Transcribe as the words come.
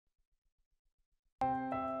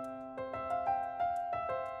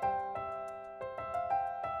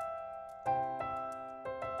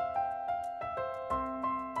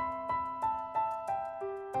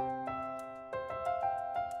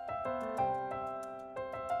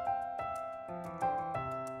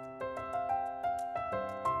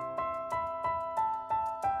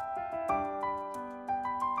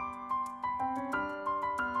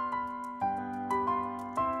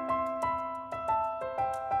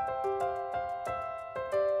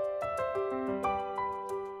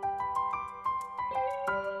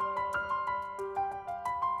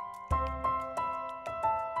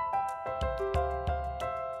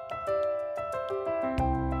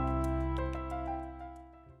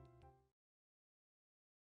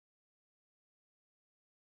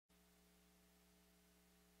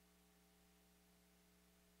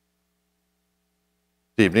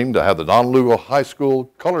This evening to have the Don Lugo High School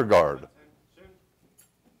Color Guard.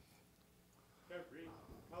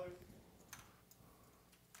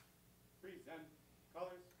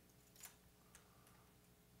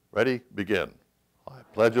 Ready? Begin. I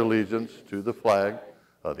pledge allegiance to the flag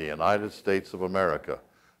of the United States of America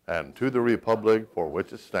and to the republic for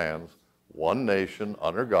which it stands, one nation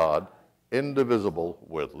under God, indivisible,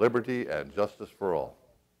 with liberty and justice for all.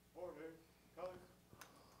 Order, colors.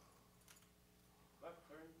 Left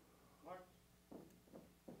turn, march.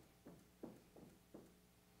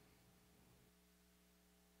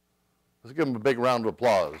 Let's give them a big round of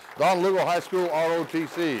applause. Don Lugo High School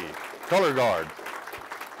ROTC, Color Guard.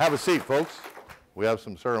 Have a seat, folks. We have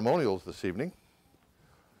some ceremonials this evening.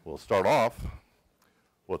 We'll start off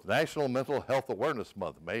with National Mental Health Awareness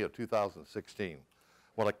Month, May of 2016.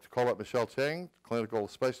 I'd like to call up Michelle Chang, Clinical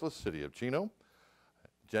Specialist, City of Chino.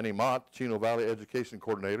 Jenny Mott, Chino Valley Education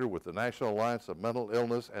Coordinator with the National Alliance of Mental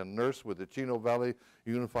Illness and nurse with the Chino Valley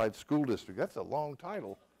Unified School District. That's a long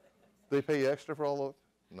title. They pay you extra for all of it?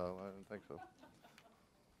 No, I didn't think so.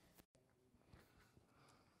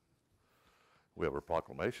 We have a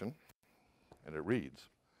proclamation, and it reads,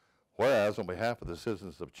 whereas on behalf of the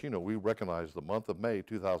citizens of Chino, we recognize the month of May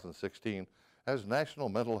 2016 as National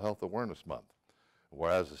Mental Health Awareness Month.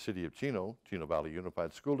 Whereas the City of Chino, Chino Valley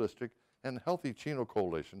Unified School District, and Healthy Chino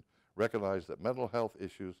Coalition recognize that mental health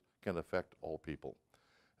issues can affect all people.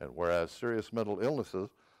 And whereas serious mental illnesses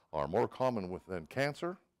are more common than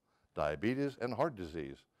cancer, diabetes, and heart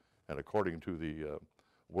disease, and according to the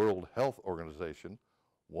World Health Organization,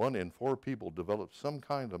 1 in 4 people develop some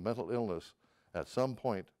kind of mental illness at some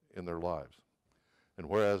point in their lives. And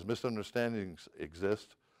whereas misunderstandings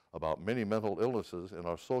exist about many mental illnesses in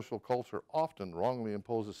our social culture often wrongly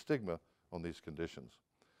imposes stigma on these conditions.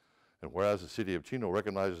 And whereas the City of Chino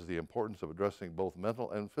recognizes the importance of addressing both mental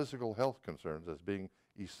and physical health concerns as being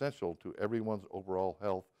essential to everyone's overall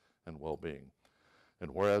health and well-being.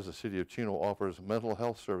 And whereas the City of Chino offers mental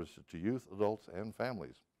health services to youth, adults, and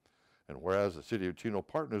families. And whereas the City of Chino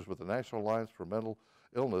partners with the National Alliance for Mental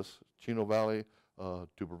Illness, Chino Valley,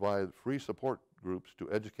 to provide free support groups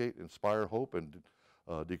to educate, inspire hope, and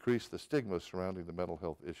decrease the stigma surrounding the mental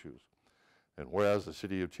health issues. And whereas the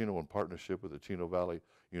City of Chino, in partnership with the Chino Valley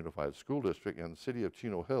Unified School District and the City of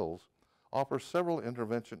Chino Hills, offers several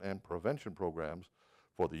intervention and prevention programs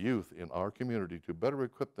for the youth in our community to better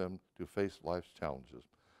equip them to face life's challenges.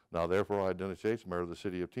 Now, therefore, I, Dennis Yates, Mayor of the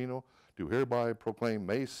City of Chino, do hereby proclaim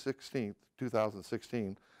May 16th,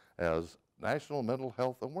 2016 as National Mental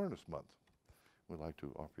Health Awareness Month. We'd like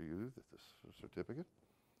to offer you this certificate.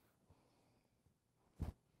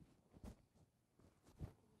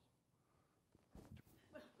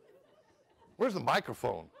 Where's the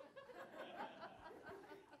microphone?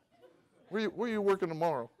 Where are you working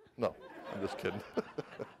tomorrow? No, I'm just kidding.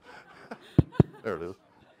 There it is.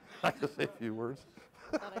 I can say a few words.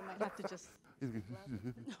 Thought I might have to just.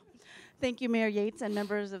 Thank you, Mayor Yates and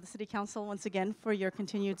members of the City Council once again for your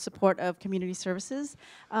continued support of community services.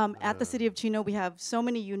 At the City of Chino, we have so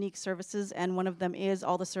many unique services, and one of them is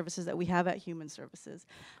all the services that we have at Human Services.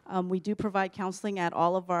 We do provide counseling at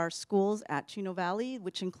all of our schools at Chino Valley,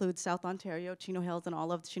 which includes South Ontario, Chino Hills, and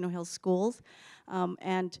all of the Chino Hills schools.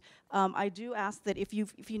 I do ask that if you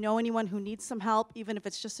know anyone who needs some help, even if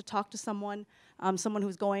it's just to talk to someone, someone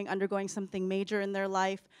who's undergoing something major in their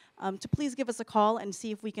life, to please give us a call and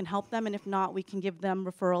see if we can help them, and if not, we can give them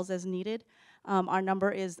referrals as needed. Our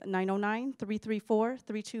number is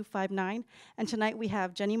 909-334-3259, and tonight we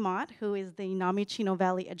have Jenny Mott, who is the NAMI Chino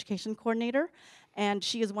Valley Education Coordinator, and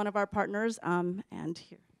she is one of our partners, and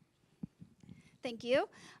here. Thank you.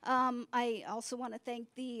 I also want to thank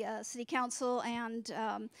the City Council and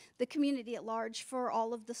the community at large for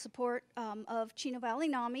all of the support of Chino Valley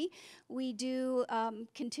NAMI. We do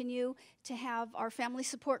continue to have our family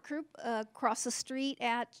support group across the street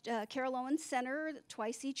at Carol Owens Center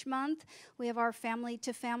twice each month. We have our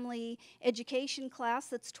family-to-family education class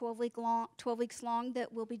that's 12 weeks long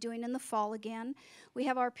that we'll be doing in the fall again. We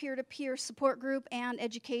have our peer-to-peer support group and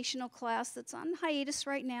educational class that's on hiatus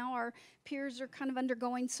right now. Our peers are kind of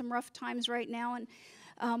undergoing some rough times right now, and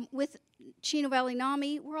with Chino Valley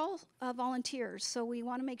NAMI, we're all volunteers, so we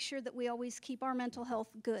want to make sure that we always keep our mental health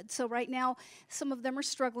good. So right now, some of them are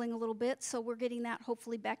struggling a little bit, so we're getting that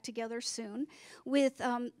hopefully back together soon. With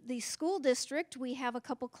the school district, we have a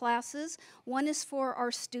couple classes. One is for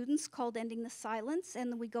our students called Ending the Silence,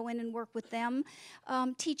 and we go in and work with them,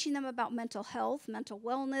 teaching them about mental health, mental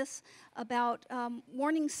wellness, about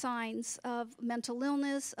warning signs of mental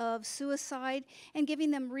illness, of suicide, and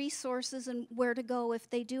giving them resources and where to go if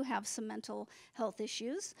they do have some mental health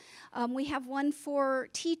issues. We have one for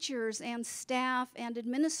teachers and staff and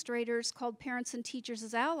administrators called Parents and Teachers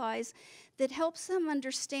as Allies that helps them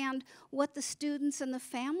understand what the students and the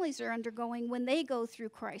families are undergoing when they go through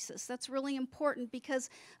crisis. That's really important because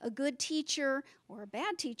a good teacher or a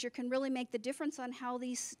bad teacher can really make the difference on how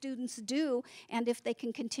these students do and if they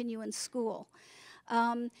can continue in school.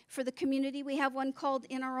 For the community, we have one called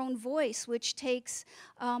In Our Own Voice, which takes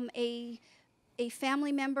a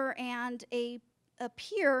family member and a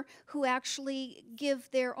peer who actually give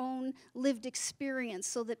their own lived experience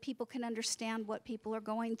so that people can understand what people are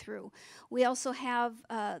going through. We also have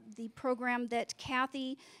the program that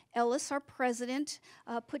Kathy Ellis, our president,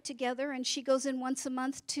 put together, and she goes in once a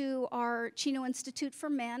month to our Chino Institute for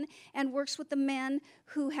Men and works with the men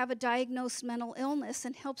who have a diagnosed mental illness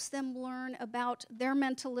and helps them learn about their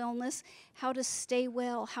mental illness, how to stay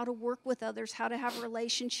well, how to work with others, how to have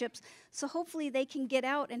relationships, so hopefully they can get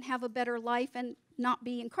out and have a better life and not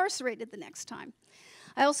be incarcerated the next time.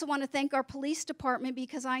 I also want to thank our police department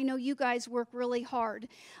because I know you guys work really hard.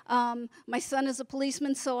 My son is a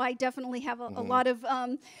policeman, so I definitely have a lot of,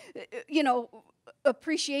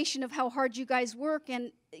 appreciation of how hard you guys work.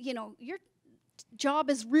 And, your job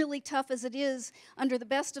is really tough as it is under the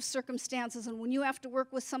best of circumstances. And when you have to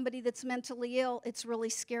work with somebody that's mentally ill, it's really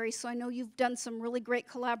scary. So I know you've done some really great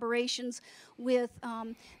collaborations with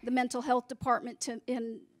the mental health department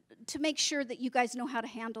to make sure that you guys know how to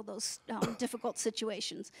handle those difficult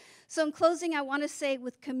situations. So in closing, I want to say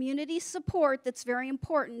with community support that's very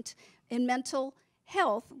important in mental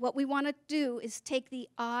health, what we want to do is take the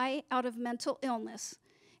I out of mental illness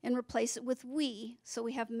and replace it with we, so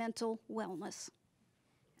we have mental wellness.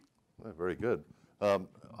 Well, very good.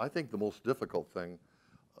 I think the most difficult thing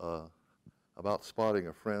about spotting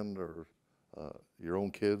a friend or your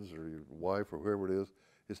own kids or your wife or whoever it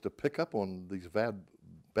is to pick up on these bad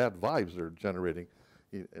vibes they're generating.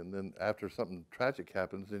 And then after something tragic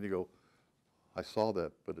happens, then you go, I saw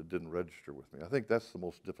that, but it didn't register with me. I think that's the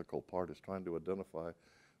most difficult part, is trying to identify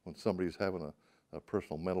when somebody's having a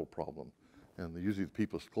personal mental problem. And usually the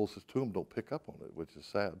people closest to them don't pick up on it, which is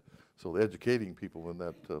sad. So educating people in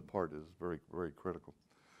that part is very, very critical.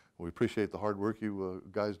 We appreciate the hard work you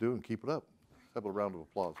guys do, and keep it up. Have a round of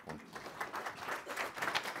applause for them.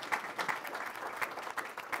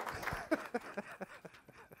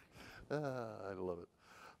 I love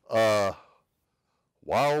it.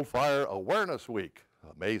 Wildfire Awareness Week,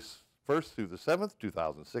 May 1st through the 7th,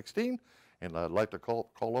 2016. And I'd like to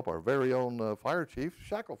call up our very own Fire Chief,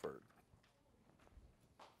 Shackelford.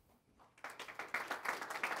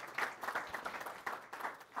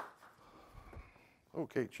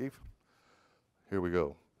 Okay, Chief, here we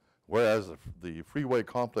go. Whereas the Freeway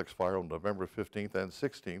Complex fire on November 15th and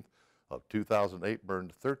 16th of 2008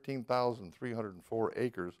 burned 13,304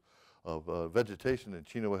 acres of vegetation in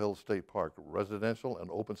Chino Hills State Park, residential and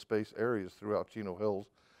open space areas throughout Chino Hills,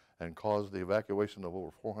 and caused the evacuation of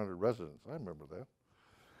over 400 residents. I remember that,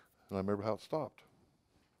 and I remember how it stopped.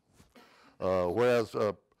 Whereas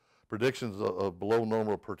predictions of below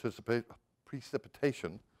normal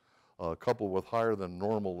precipitation coupled with higher than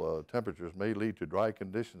normal temperatures may lead to dry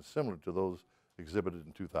conditions similar to those exhibited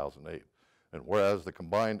in 2008. And whereas the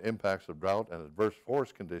combined impacts of drought and adverse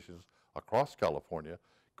forest conditions across California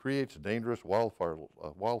creates dangerous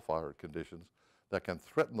wildfire conditions that can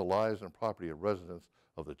threaten the lives and property of residents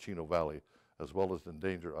of the Chino Valley, as well as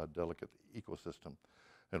endanger a delicate ecosystem.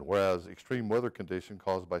 And whereas extreme weather conditions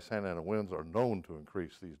caused by Santa Ana winds are known to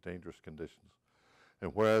increase these dangerous conditions.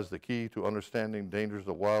 And whereas the key to understanding dangers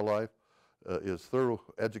of wildlife is thorough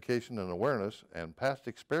education and awareness, and past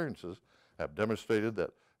experiences have demonstrated that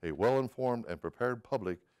a well-informed and prepared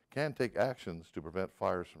public can take actions to prevent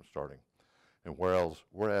fires from starting. And whereas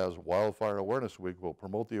Wildfire Awareness Week will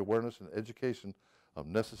promote the awareness and education of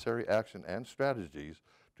necessary action and strategies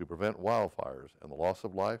to prevent wildfires and the loss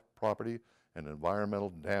of life, property, and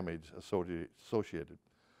environmental damage associated.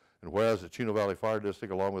 And whereas the Chino Valley Fire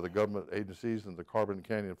District, along with the government agencies and the Carbon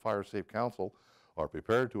Canyon Fire Safe Council, are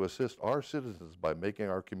prepared to assist our citizens by making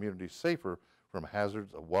our community safer from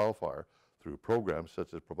hazards of wildfire through programs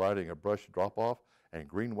such as providing a brush drop-off and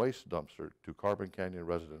green waste dumpster to Carbon Canyon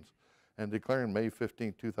residents, and declaring May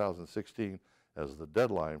 15, 2016 as the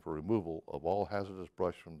deadline for removal of all hazardous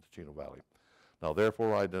brush from the Chino Valley. Now,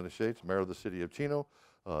 therefore, I, Dennis Yates, Mayor of the City of Chino,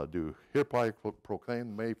 do hereby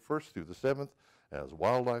proclaim May 1st through the 7th as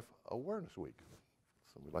Wildlife Awareness Week.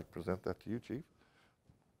 So we'd like to present that to you, Chief.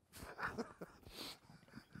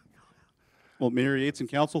 Well, Mayor Yates and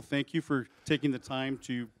Council, thank you for taking the time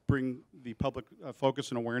to bring the public focus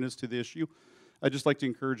and awareness to the issue. I'd just like to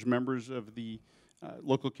encourage members of the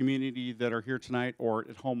local community that are here tonight or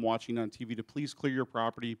at home watching on TV to please clear your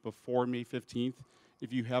property before May 15th.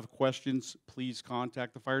 If you have questions, please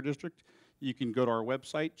contact the fire district. You can go to our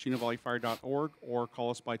website, chinovalleyfire.org, or call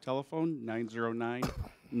us by telephone,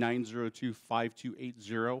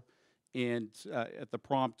 909-902-5280. And at the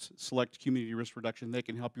prompt, select community risk reduction. They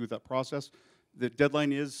can help you with that process. The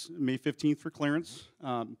deadline is May 15th for clearance.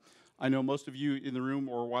 I know most of you in the room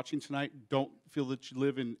or watching tonight don't feel that you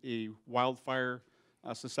live in a wildfire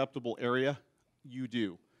susceptible area. You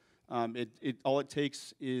do. All it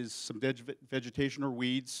takes is some dead vegetation or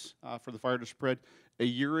weeds for the fire to spread. A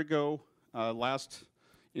year ago,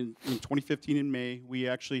 in 2015 in May, we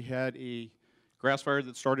actually had a grass fire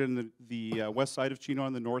that started in the west side of Chino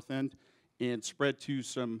on the north end and spread to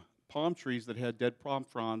some palm trees that had dead palm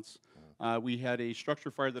fronds. We had a structure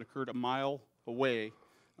fire that occurred a mile away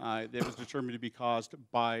that was determined to be caused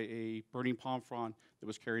by a burning palm frond that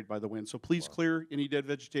was carried by the wind. So please clear any dead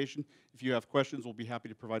vegetation. If you have questions, we'll be happy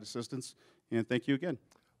to provide assistance. And thank you again.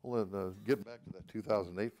 Well, getting back to that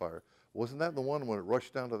 2008 fire, wasn't that the one when it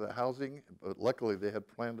rushed down to the housing? But luckily, they had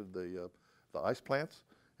planted the ice plants,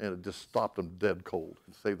 and it just stopped them dead cold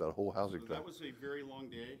and saved that whole housing tract. That was a very long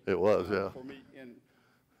day. It was, yeah. For me, and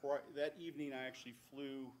that evening, I actually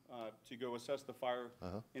flew to go assess the fire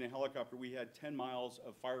in a helicopter. We had 10 miles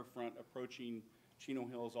of fire front approaching Chino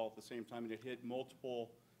Hills all at the same time, and it hit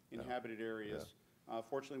multiple inhabited areas.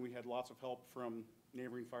 Fortunately, we had lots of help from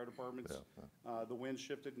neighboring fire departments. The wind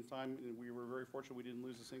shifted in time, and we were very fortunate we didn't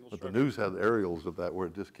lose a single structure. But the news had aerials of that where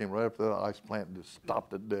it just came right up to the ice plant and just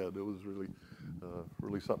stopped it dead. It was really,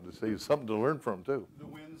 really something to see, something to learn from, too. The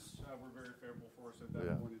winds were very favorable for us at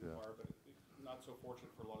that point in the fire, but not so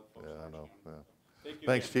fortunate for a lot of folks. Yeah, I know. Yeah. Thank you.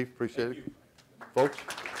 Thanks, again. Chief. Appreciate Thank it. you. Folks.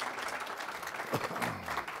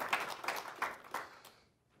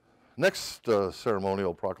 Next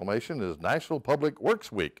ceremonial proclamation is National Public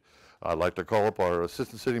Works Week. I'd like to call up our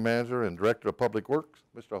Assistant City Manager and Director of Public Works,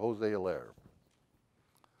 Mr. Jose Hilaire.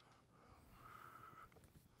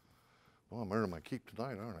 Well, I'm earning my keep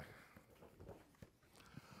tonight, aren't I?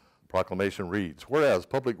 Proclamation reads, whereas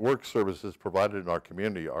public works services provided in our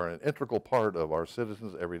community are an integral part of our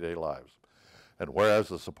citizens' everyday lives, and whereas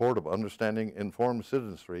the support of understanding, informed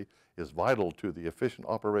citizenry is vital to the efficient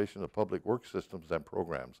operation of public works systems and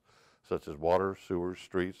programs, such as water, sewers,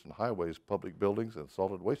 streets, and highways, public buildings, and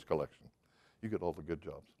solid waste collection. You get all the good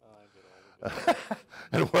jobs. I get all the good jobs.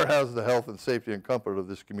 And whereas the health and safety and comfort of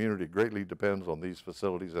this community greatly depends on these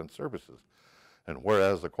facilities and services, and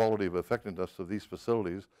whereas the quality of effectiveness of these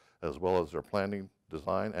facilities, as well as their planning,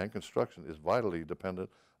 design, and construction, is vitally dependent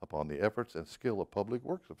upon the efforts and skill of public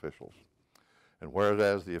works officials. And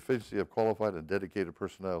whereas the efficiency of qualified and dedicated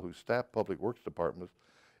personnel who staff public works departments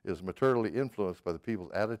is materially influenced by the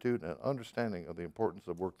people's attitude and understanding of the importance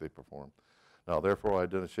of work they perform. Now, therefore, I,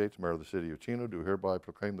 Dennis Yates, Mayor of the City of Chino, do hereby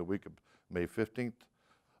proclaim the week of May 15th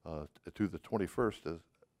to the 21st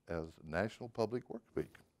as National Public Works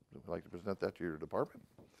Week. Would you like to present that to your department?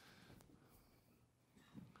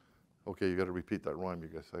 Okay, you got to repeat that rhyme you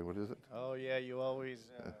guys say. What is it? Oh, yeah, you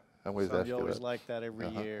always, I always son, ask you you always that. like that every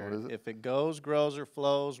year. What is it? If it goes, grows, or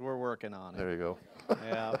flows, we're working on it. There you go.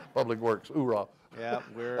 Yeah, Public Works, hoorah. yeah,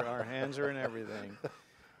 our hands are in everything.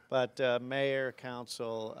 But Mayor,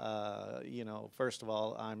 Council, you know, first of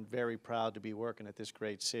all, I'm very proud to be working at this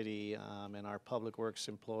great city, and our Public Works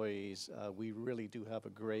employees. We really do have a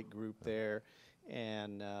great group there,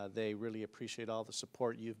 and they really appreciate all the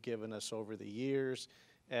support you've given us over the years.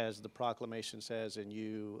 As the proclamation says, and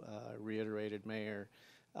you reiterated, Mayor,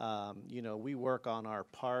 you know, we work on our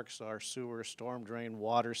parks, our sewer, storm drain,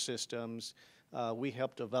 water systems. We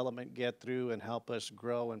help development get through and help us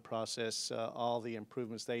grow and process all the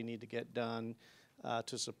improvements they need to get done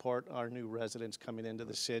to support our new residents coming into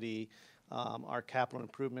the city. Our capital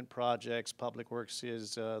improvement projects, Public Works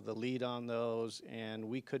is the lead on those, and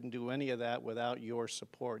we couldn't do any of that without your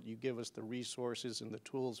support. You give us the resources and the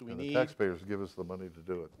tools we need. And the taxpayers give us the money to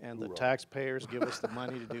do it. And hoorah. the taxpayers give us the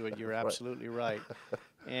money to do it. You're absolutely right.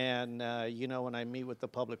 And, you know, when I meet with the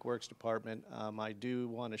Public Works Department, I do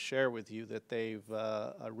want to share with you that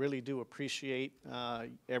I really do appreciate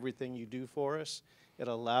everything you do for us. It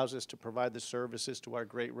allows us to provide the services to our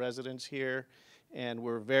great residents here. And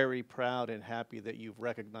we're very proud and happy that you've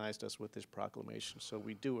recognized us with this proclamation. So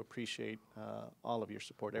we do appreciate all of your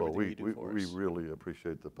support, everything you do for us. We really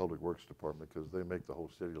appreciate the Public Works Department because they make the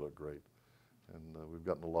whole city look great. And we've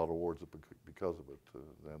gotten a lot of awards because of it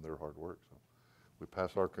and their hard work. So we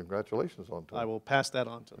pass our congratulations on to them. I will pass that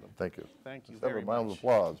on to them. Thank you. Thank you Several very rounds much. of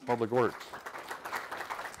applause. Public Works.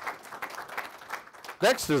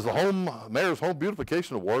 Next is the Mayor's Home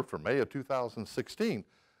Beautification Award for May of 2016.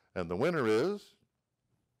 And the winner is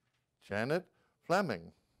Janet Fleming.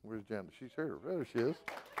 Where's Janet? She's here. There she is.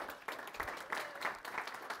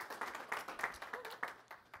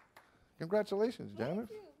 Congratulations, Janet. Thank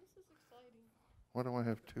you. This is exciting. Why do I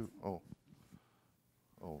have two? Oh,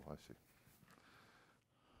 I see.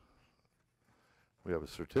 We have a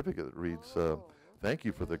certificate that reads, thank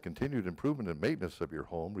you for the continued improvement and maintenance of your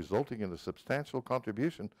home, resulting in a substantial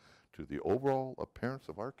contribution to the overall appearance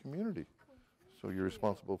of our community. So you're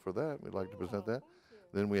responsible for that. We'd like to present that.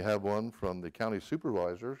 Then we have one from the county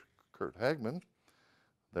supervisor, Kurt Hagman,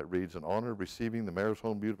 that reads, an honor receiving the Mayor's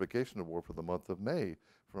Home Beautification Award for the month of May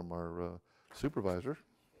from our supervisor.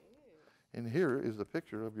 And here is a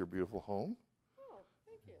picture of your beautiful home. Oh,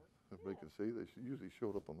 thank you. Everybody can see. They usually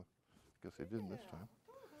showed up on the, I guess they didn't this time.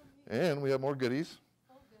 And we have more goodies.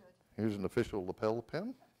 Oh, good. Here's an official lapel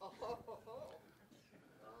pin. Oh,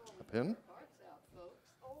 A pin. hearts out, folks.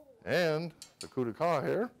 Oh, And the coup de car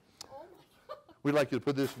here. oh my. We'd like you to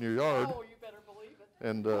put this in your yard. Oh, you better believe it.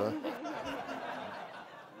 And Oh, you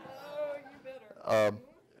better.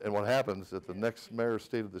 and what happens at the next mayor's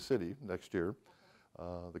state of the city next year,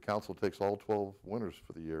 the council takes all 12 winners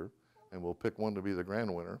for the year, and we'll pick one to be the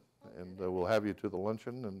grand winner, and we'll have you to the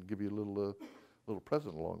luncheon and give you a little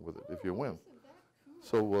present along with it if you win.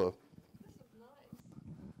 So, This is nice.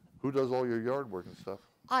 who does all your yard work and stuff?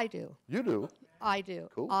 I do. You do. I do.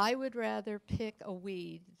 Cool. I would rather pick a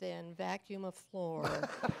weed than vacuum a floor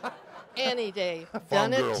any day.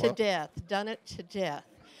 Done girl, it to huh? death. Done it to death.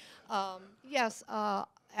 Yes.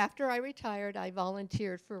 After I retired, I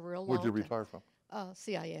volunteered for a real long Where'd you time. retire from?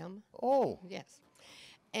 CIM. Oh, Yes.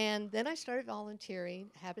 And then I started volunteering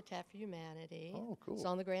Habitat for Humanity. Oh, cool. Was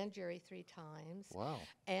on the grand jury 3 times. wow.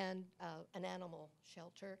 And an animal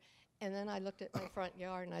shelter. And then I looked at my front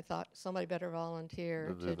yard and I thought somebody better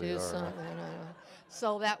volunteer There to they do are. something.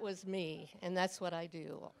 So that was me, and that's what I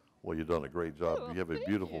do. Well, you've done a great job. Oh, You have a thank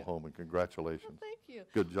beautiful you. home, and Well, congratulations. thank you.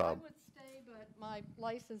 Good job. I would stay, but my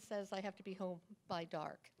license says I have to be home by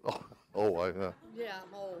dark. Yeah,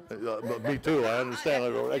 I'm old. Me too. I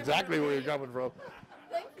understand exactly where you're coming from.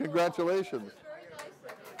 Thank you all. Congratulations. It's very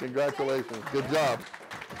nice of you. Congratulations. Good job.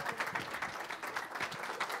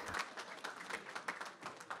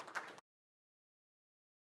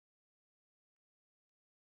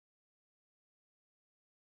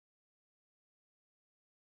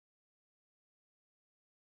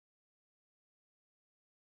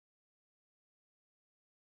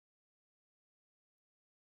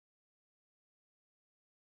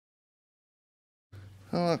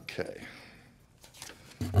 Okay.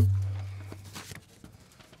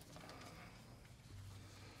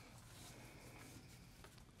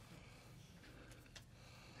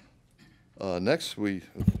 Next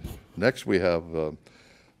we have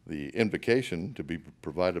the invocation to be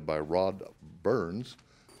provided by Rod Burns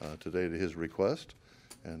today at his request.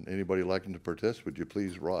 And anybody liking to participate, would you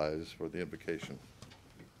please rise for the invocation?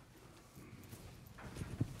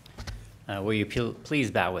 Will you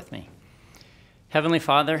please bow with me? Heavenly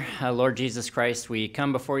Father, Lord Jesus Christ, we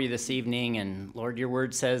come before you this evening, and Lord, your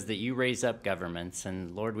word says that you raise up governments,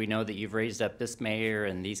 and Lord, we know that you've raised up this mayor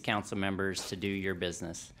and these council members to do your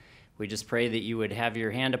business. We just pray that you would have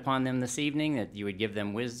your hand upon them this evening, that you would give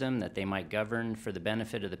them wisdom, that they might govern for the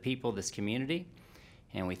benefit of the people of this community,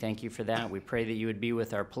 and we thank you for that. We pray that you would be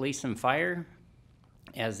with our police and fire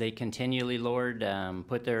as they continually, Lord,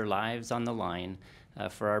 put their lives on the line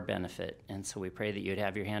for our benefit. And so we pray that you'd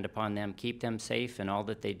have your hand upon them, keep them safe in all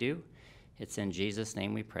that they do. It's in Jesus'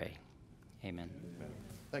 name we pray. Amen.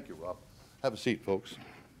 Thank you, Rob. Have a seat, folks.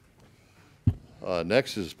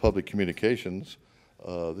 Next is public communications.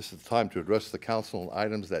 This is the time to address the council on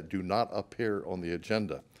items that do not appear on the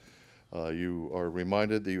agenda. You are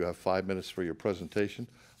reminded that you have 5 minutes for your presentation.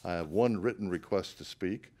 I have one written request to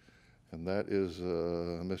speak, and that is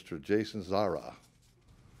Mr. Jason Zara.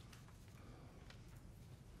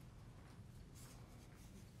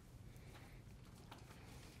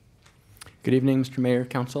 Good evening, Mr. Mayor,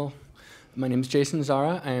 Council. My name is Jason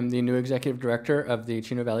Zara. I am the new Executive Director of the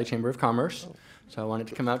Chino Valley Chamber of Commerce. So I wanted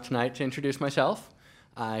to come out tonight to introduce myself.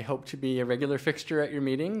 I hope to be a regular fixture at your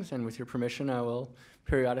meetings, and with your permission, I will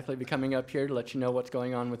periodically be coming up here to let you know what's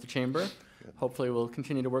going on with the Chamber. Hopefully, we'll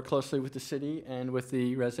continue to work closely with the city and with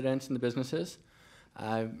the residents and the businesses.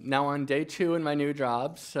 I'm now on day 2 in my new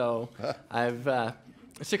job, so I've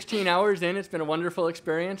 16 hours in. It's been a wonderful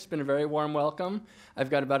experience. It's been a very warm welcome. I've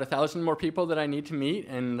got about 1,000 more people that I need to meet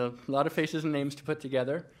and a lot of faces and names to put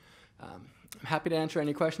together. I'm happy to answer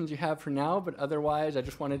any questions you have for now, but otherwise, I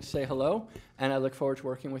just wanted to say hello, and I look forward to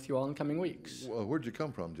working with you all in coming weeks. Where'd you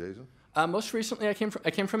come from, Jason? Most recently, I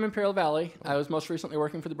came from Imperial Valley. I was most recently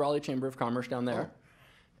working for the Brawley Chamber of Commerce down there.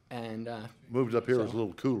 And Moved up here, it was a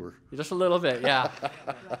little cooler just a little bit, yeah.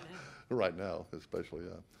 right now, especially,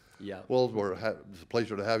 yeah. Yeah. Well, it's a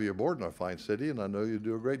pleasure to have you aboard in our fine city, and I know you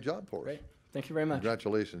do a great job for us. Great. Thank you very much.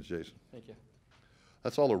 Congratulations, Jason. Thank you.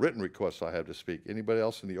 That's all the written requests I have to speak. Anybody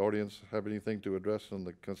else in the audience have anything to address on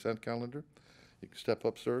the consent calendar? You can step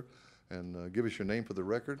up, sir, and give us your name for the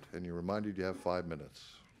record, and you're reminded you have 5 minutes.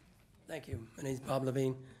 Thank you. My name's Bob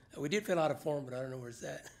Levine. We did fill out a form, but I don't know where's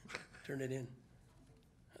that. Turn it in.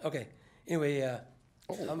 Okay. Anyway,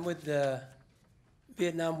 I'm with the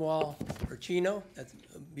Vietnam Wall for Chino. That's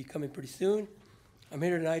be coming pretty soon. I'm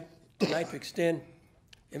here tonight to extend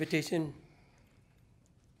invitation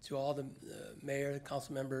to all the mayor, the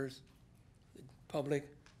council members, the public.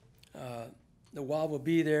 The wall will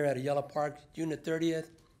be there at Yellow Park June the 30th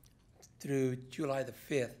through July the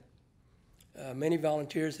 5th. Many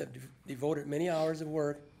volunteers have devoted many hours of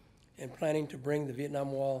work in planning to bring the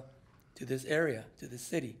Vietnam Wall to this area, to this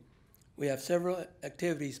city. We have several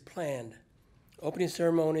activities planned. Opening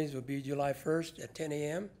ceremonies will be July 1st at 10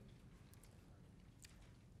 a.m.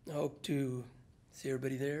 I hope to see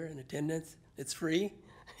everybody there in attendance. It's free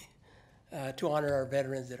to honor our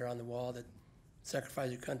veterans that are on the wall that sacrifice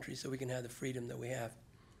their country so we can have the freedom that we have.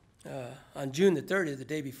 On June the 30th, the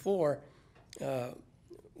day before, the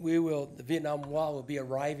Vietnam Wall will be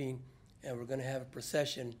arriving, and we're going to have a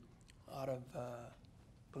procession out of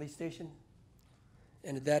police station.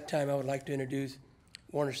 And at that time, I would like to introduce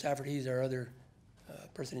Warner Stafford. He's our other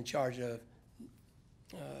person in charge of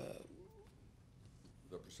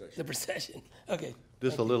the procession. Okay.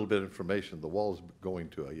 Just a little bit of information. The wall's going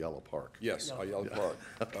to a yellow park. Yes, Yellow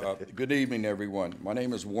Park. Good evening, everyone. My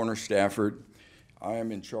name is Warner Stafford. I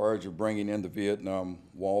am in charge of bringing in the Vietnam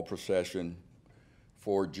Wall procession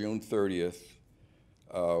for June 30th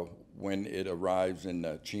when it arrives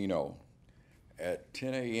in Chino. At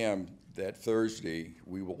 10 a.m. that Thursday,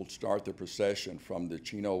 we will start the procession from the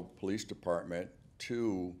Chino Police Department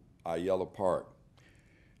to Yellow Park.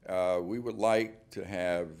 We would like to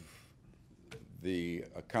have the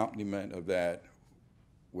accompaniment of that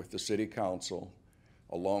with the City Council,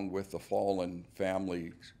 along with the fallen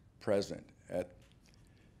families present at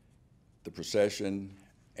the procession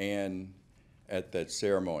and at that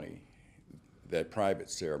ceremony, that private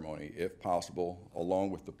ceremony, if possible, along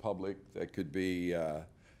with the public that could be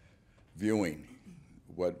viewing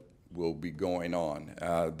what will be going on.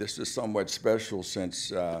 This is somewhat special since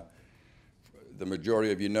the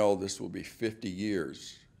majority of you know this will be 50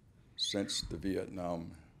 years since the Vietnam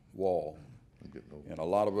Wall. And a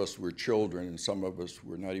lot of us were children, and some of us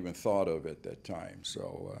were not even thought of at that time.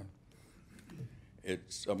 So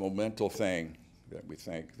it's a monumental thing that we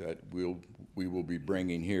think that we will be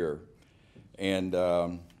bringing here. And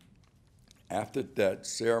after that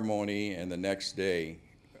ceremony and the next day,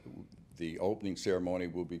 the opening ceremony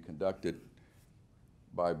will be conducted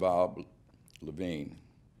by Bob Levine.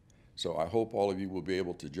 So I hope all of you will be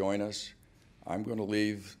able to join us. I'm going to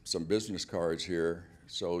leave some business cards here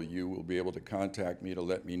so you will be able to contact me to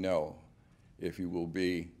let me know if you will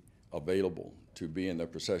be available to be in the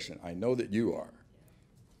procession. I know that you are.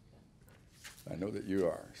 I know that you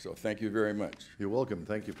are. So thank you very much. You're welcome.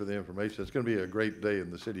 Thank you for the information. It's going to be a great day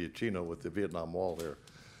in the city of Chino with the Vietnam Wall there.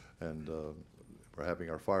 And we're having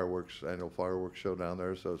our annual fireworks show down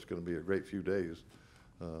there, so it's going to be a great few days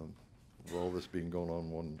with all this being going on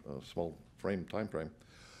in one small time frame.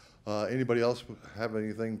 Anybody else have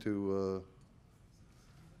anything to?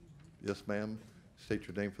 Yes, ma'am. State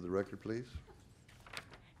your name for the record, please.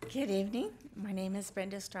 Good evening. My name is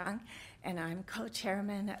Brenda Strong, and I'm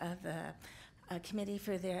co-chairman of the committee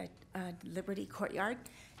for the Liberty Courtyard,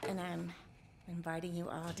 and I'm inviting you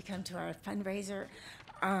all to come to our fundraiser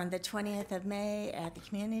on the 20th of May at the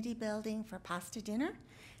community building for pasta dinner.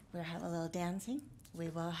 We'll have a little dancing. We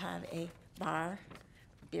will have a bar,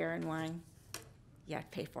 beer and wine. You have to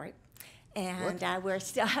pay for it. And we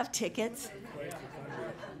still have tickets.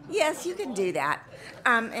 Yes, you can do that.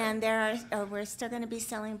 And we're still going to be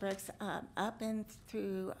selling bricks up and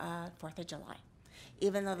through 4th of July.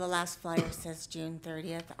 Even though the last flyer says June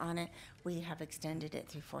 30th on it, we have extended it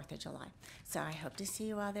through 4th of July. So I hope to see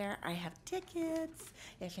you all there. I have tickets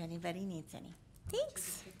if anybody needs any.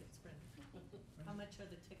 Thanks. How much are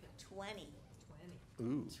the tickets? 20.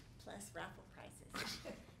 Ooh. Plus raffle prices.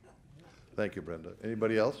 Thank you, Brenda.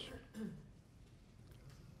 Anybody else?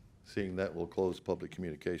 Seeing that, we'll close public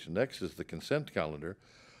communication. Next is the consent calendar.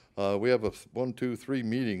 We have 3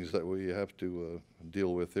 meetings that we have to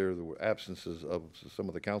deal with here. There were absences of some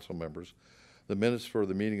of the council members. The minutes for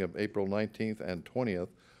the meeting of April 19th and 20th,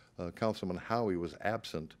 Councilman Howie was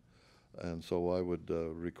absent, and so I would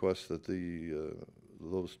request that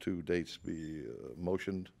those 2 dates be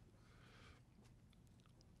motioned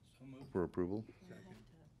for approval.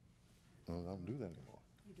 No, I don't do that anymore.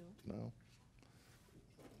 You don't? No.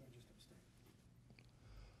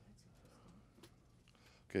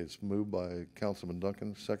 Okay, it's moved by Councilman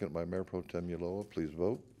Duncan, second by Mayor Pro Tem Ulloa. Please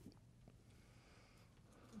vote.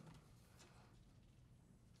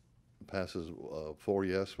 Passes 4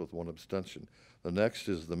 yes with 1 abstention. The next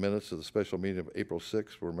is the minutes of the special meeting of April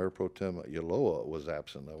 6th where Mayor Pro Tem Ulloa was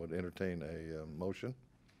absent. I would entertain a motion.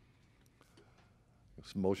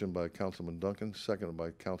 It's a motion by Councilman Duncan, seconded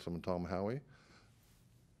by Councilman Tom Howie.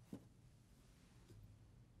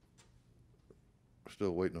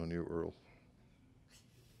 Still waiting on you, Earl.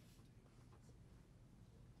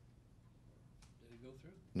 Did it go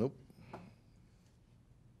through? Nope.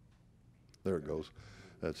 There it goes.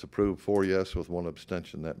 That's approved 4 yes with 1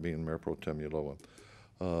 abstention, that being Mayor Pro Tem Ulloa.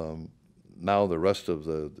 Now the rest of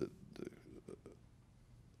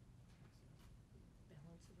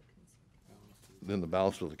then the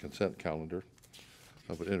balance of the consent calendar.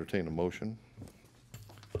 I would entertain a motion.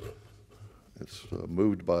 It's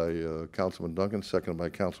moved by Councilman Duncan, seconded by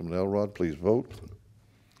Councilman Elrod. Please vote.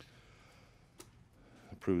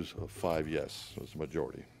 Approves 5 yes, that's the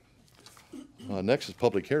majority. Next is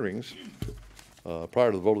public hearings.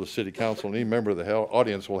 Prior to the vote of the City Council, any member of the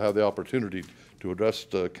audience will have the opportunity to address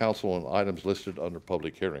the council on items listed under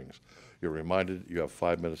public hearings. You're reminded you have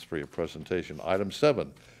 5 minutes for your presentation. Item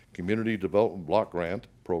 7, Community Development Block Grant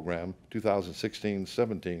Program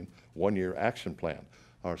 2016-17 1-year action plan.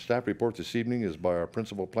 Our staff report this evening is by our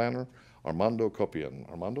principal planner, Armando Copian.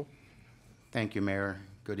 Armando? Thank you, Mayor.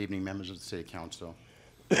 Good evening, members of the City Council.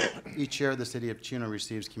 Each year, the City of Chino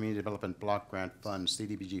receives Community Development Block Grant Funds,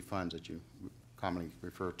 CDBG funds that you commonly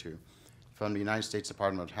refer to, from the United States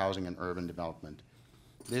Department of Housing and Urban Development.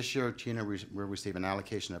 This year, Chino will receive an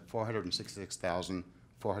allocation of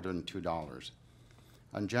 $466,402.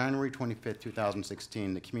 On January 25,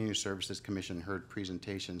 2016, the Community Services Commission heard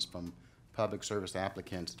presentations from public service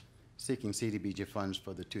applicants seeking CDBG funds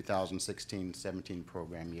for the 2016-17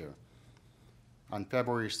 program year. On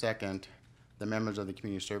February 2nd, the members of the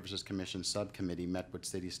Community Services Commission subcommittee met with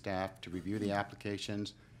city staff to review the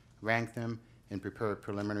applications, rank them, and prepare a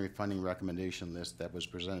preliminary funding recommendation list that was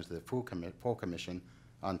presented to the full commission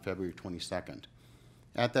on February 22nd.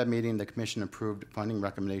 At that meeting, the commission approved funding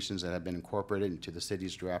recommendations that have been incorporated into the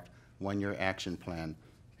city's draft 1-year action plan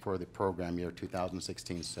for the program year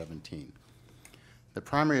 2016-17. The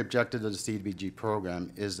primary objective of the CDBG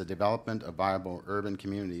program is the development of viable urban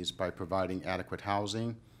communities by providing adequate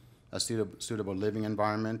housing, a suitable living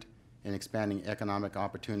environment, and expanding economic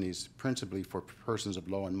opportunities, principally for persons of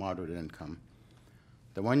low and moderate income.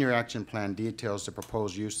 The 1-year action plan details the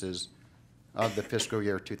proposed uses of the fiscal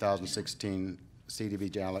year 2016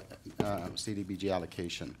 CDBG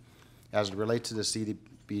allocation as it relates to the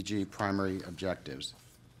CDBG primary objectives.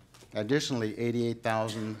 Additionally,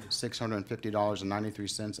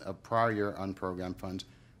 $88,650.93 of prior year unprogrammed funds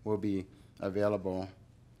will be available,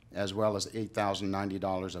 as well as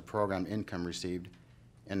 $8,090 of program income received,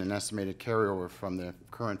 and an estimated carryover from the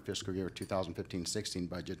current fiscal year 2015-16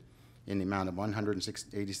 budget in the amount of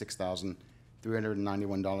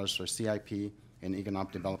 $186,391 for CIP and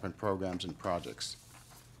economic development programs and projects.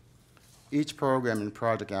 Each program and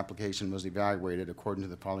project application was evaluated according to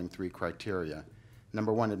the following 3 criteria.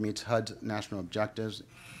 Number 1, it meets HUD's national objectives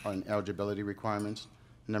and eligibility requirements.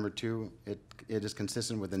 Number 2, it is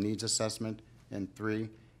consistent with the needs assessment. And 3,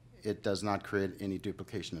 it does not create any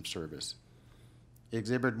duplication of service.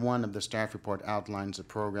 Exhibit 1 of the staff report outlines the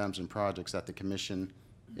programs and projects that the Commission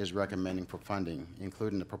is recommending for funding,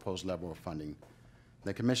 including the proposed level of funding.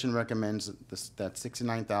 The Commission recommends that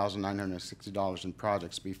 $69,960 in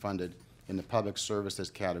projects be funded in the public services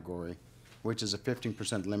category, which is a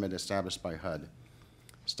 15% limit established by HUD.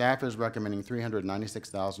 Staff is recommending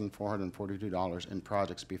 $396,442 in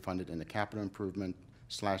projects be funded in the capital improvement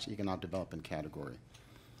 / economic development category.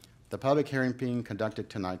 The public hearing being conducted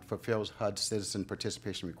tonight fulfills HUD's citizen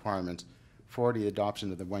participation requirements for the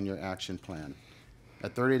adoption of the 1-year action plan. A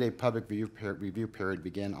 30-day public review period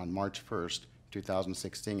began on March 1st,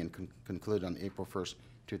 2016 and concluded on April 1st,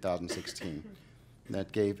 2016.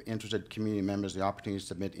 That gave interested community members the opportunity to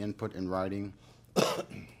submit input in writing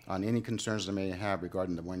on any concerns they may have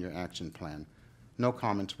regarding the 1-year action plan. No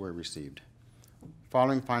comments were received.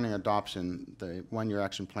 Following final adoption, the 1-year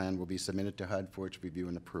action plan will be submitted to HUD for its review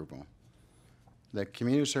and approval. The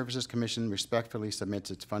Community Services Commission respectfully submits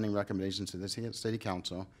its funding recommendations to the City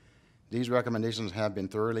Council. These recommendations have been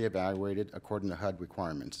thoroughly evaluated according to HUD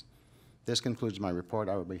requirements. This concludes my report.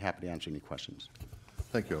 I will be happy to answer any questions.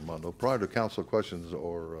 Thank you, Armando. Prior to council questions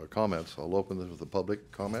or comments, I'll open this with a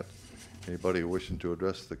public comment. Anybody wishing to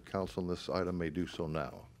address the council on this item may do so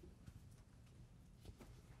now.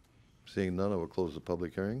 Seeing none, I will close the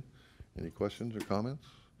public hearing. Any questions or comments?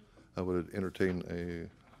 I would entertain a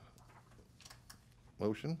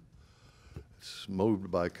motion. It's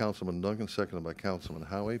moved by Councilman Duncan, seconded by Councilman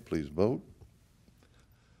Howie. Please vote.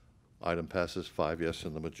 Item passes 5 yes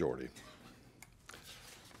in the majority.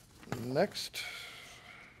 Next,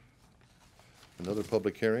 another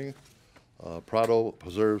public hearing, Prado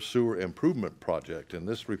Preserve Sewer Improvement Project. And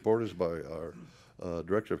this report is by our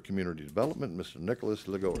Director of Community Development, Mr. Nicholas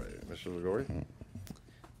Ligore. Mr. Ligore?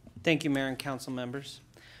 Thank you, Mayor and Council members.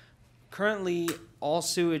 Currently, all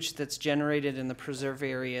sewage that's generated in the preserve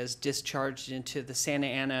area is discharged into the Santa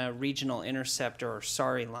Ana Regional Interceptor, or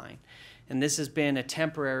SARI line. And this has been a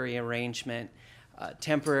temporary arrangement.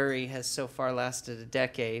 Temporary has so far lasted a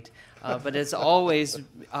decade, but it's always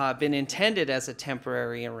been intended as a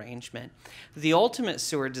temporary arrangement. The ultimate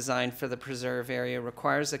sewer design for the preserve area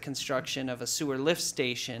requires the construction of a sewer lift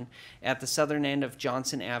station at the southern end of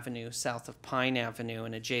Johnson Avenue, south of Pine Avenue,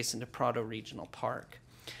 and adjacent to Prado Regional Park.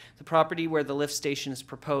 The property where the lift station is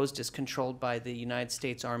proposed is controlled by the United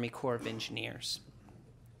States Army Corps of Engineers.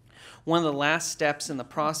 One of the last steps in the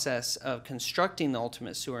process of constructing the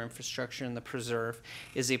ultimate sewer infrastructure in the preserve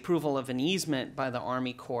is the approval of an easement by the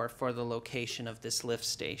Army Corps for the location of this lift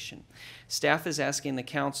station. Staff is asking the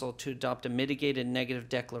council to adopt a mitigated negative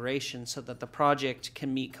declaration so that the project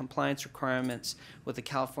can meet compliance requirements with the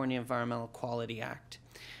California Environmental Quality Act.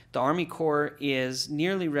 The Army Corps is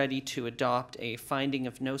nearly ready to adopt a finding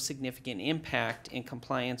of no significant impact in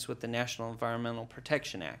compliance with the National Environmental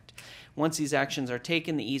Protection Act. Once these actions are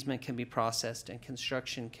taken, the easement can be processed and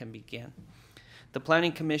construction can begin. The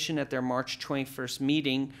Planning Commission at their March 21st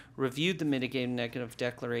meeting reviewed the mitigated negative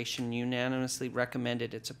declaration and unanimously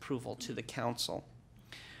recommended its approval to the council.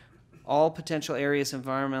 All potential areas of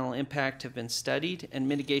environmental impact have been studied, and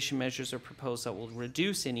mitigation measures are proposed that will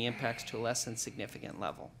reduce any impacts to a less than significant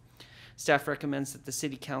level. Staff recommends that the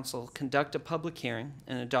City Council conduct a public hearing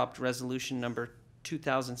and adopt resolution number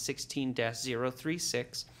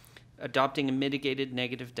 2016-036, adopting a mitigated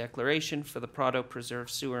negative declaration for the Prado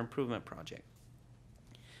Preserve Sewer Improvement Project.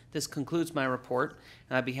 This concludes my report,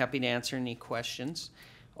 and I'd be happy to answer any questions.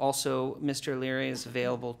 Also, Mr. Leary is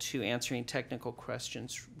available to answer any technical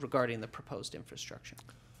questions regarding the proposed infrastructure.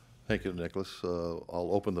 Thank you, Nicholas.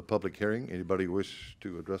 I'll open the public hearing. Anybody wish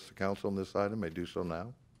to address the council on this item may do so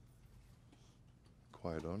now.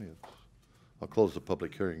 Quiet audience. I'll close the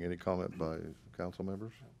public hearing. Any comment by council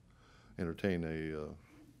members? Entertain a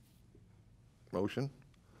motion.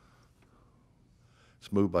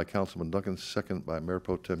 It's moved by Councilman Duncan, second by Mayor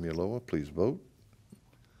Pro Tem Ulloa. Please vote.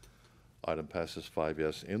 Item passes 5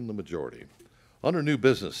 yes in the majority. Under new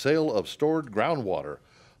business, sale of stored groundwater.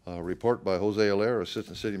 Report by Jose Allaire,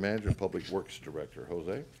 Assistant City Manager and Public Works Director.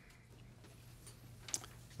 Jose.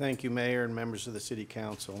 Thank you, Mayor and members of the City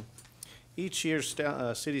Council. Each year,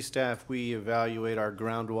 city staff, we evaluate our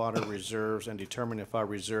groundwater reserves and determine if our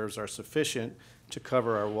reserves are sufficient to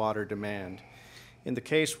cover our water demand. In the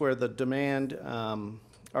case where the demand,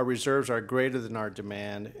 our reserves are greater than our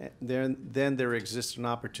demand, then there exists an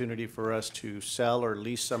opportunity for us to sell or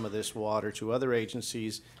lease some of this water to other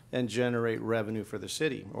agencies and generate revenue for the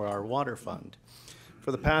city or our water fund.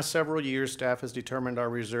 For the past several years, staff has determined our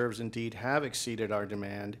reserves indeed have exceeded our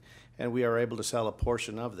demand, and we are able to sell a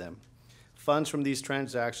portion of them. Funds from these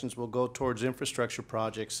transactions will go towards infrastructure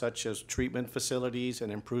projects such as treatment facilities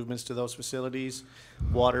and improvements to those facilities,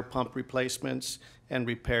 water pump replacements, and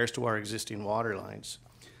repairs to our existing water lines.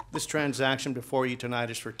 This transaction before you tonight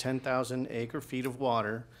is for 10,000 acre-feet of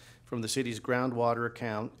water from the city's groundwater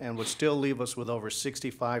account and would still leave us with over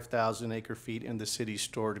 65,000 acre-feet in the city's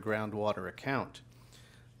stored groundwater account.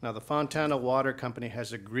 Now, the Fontana Water Company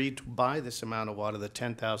has agreed to buy this amount of water, the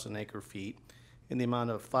 10,000 acre-feet, in the amount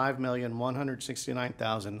of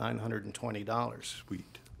 $5,169,920.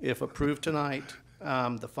 Sweet. If approved tonight,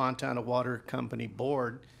 the Fontana Water Company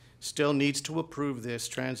Board still needs to approve this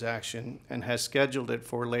transaction and has scheduled it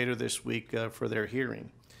for later this week for their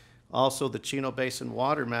hearing. Also, the Chino Basin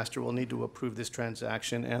Water Master will need to approve this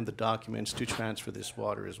transaction and the documents to transfer this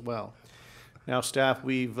water as well. Now, staff,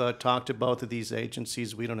 we've talked to both of these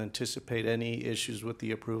agencies. We don't anticipate any issues with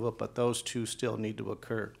the approval, but those two still need to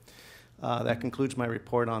occur. That concludes my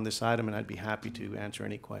report on this item, and I'd be happy to answer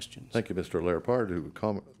any questions. Thank you, Mr. Lairpard.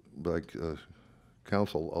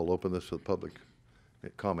 Council, I'll open this to the public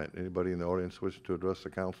comment. Anybody in the audience wish to address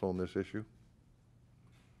the council on this issue?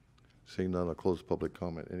 Seeing none, I'll close public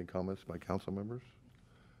comment. Any comments by council members?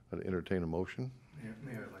 I'd entertain a motion. Mayor,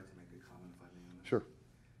 I'd like to make a comment if I may on that. Sure.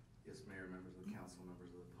 Yes, Mayor, members of the council,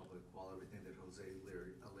 members of the public, while everything that Jose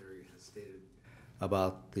Allaire has stated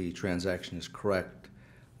about the transaction is correct,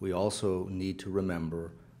 we also need to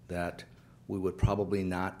remember that we would probably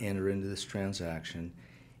not enter into this transaction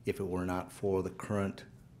if it were not for the current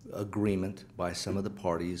agreement by some of the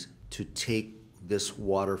parties to take this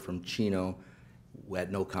water from Chino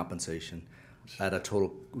at no compensation at a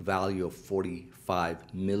total value of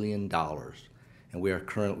 $45 million. And we are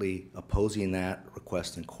currently opposing that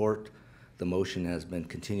request in court. The motion has been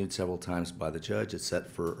continued several times by the judge. It's set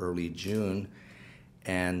for early June.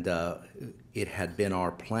 And it had been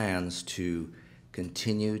our plans to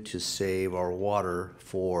continue to save our water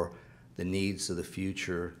for the needs of the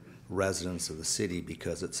future residents of the city,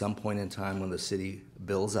 because at some point in time when the city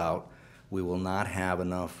bills out, we will not have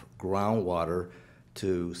enough groundwater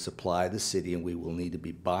to supply the city, and we will need to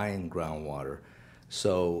be buying groundwater.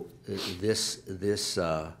 So this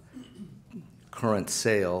current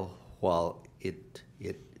sale, while it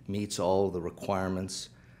meets all the requirements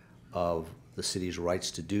of the city's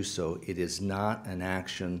rights to do so, it is not an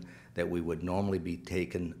action that we would normally be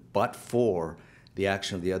taken, but for the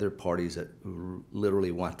action of the other parties that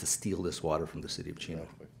literally want to steal this water from the city of Chino.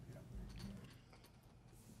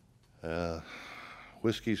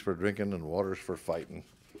 Whiskey's for drinking and water's for fighting.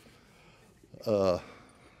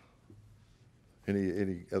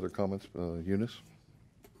 Any other comments, Eunice?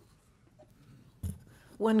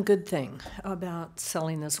 One good thing about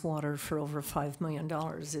selling this water for over $5 million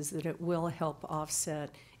is that it will help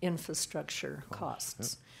offset infrastructure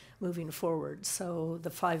costs moving forward. So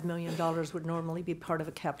the $5 million would normally be part of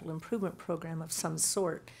a capital improvement program of some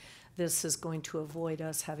sort. This is going to avoid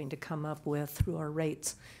us having to come up with, through our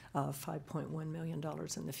rates, $5.1 million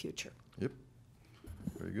in the future. Yep.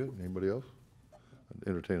 Very good. Anybody else? I'd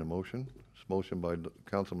entertain a motion. It's motion by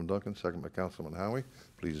Councilman Duncan, second by Councilman Howie.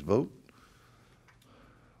 Please vote.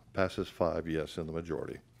 Passes 5 yes in the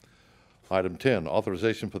majority. Item 10,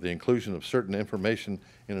 authorization for the inclusion of certain information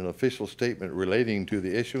in an official statement relating to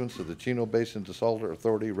the issuance of the Chino Basin Desalter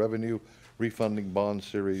Authority Revenue Refunding Bond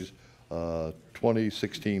Series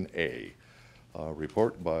 2016A.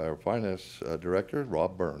 Report by our Finance Director,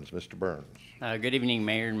 Rob Burns. Mr. Burns. Good evening,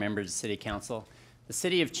 Mayor and members of City Council. The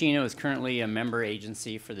City of Chino is currently a member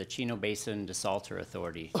agency for the Chino Basin Desalter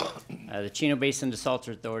Authority. The Chino Basin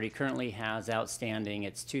Desalter Authority currently has outstanding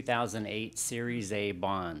its 2008 Series A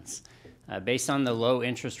bonds. Based on the low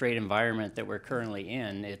interest rate environment that we're currently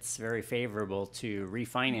in, it's very favorable to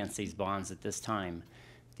refinance these bonds at this time.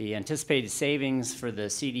 The anticipated savings for the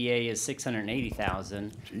CDA is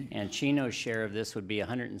 $680,000, and Chino's share of this would be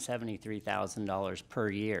 $173,000 per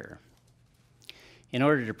year. In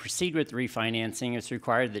order to proceed with refinancing, it's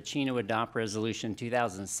required that Chino adopt Resolution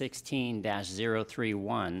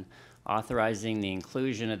 2016-031, authorizing the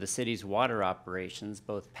inclusion of the city's water operations,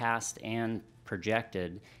 both past and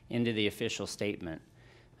projected, into the official statement.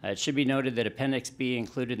 It should be noted that Appendix B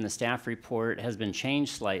included in the staff report has been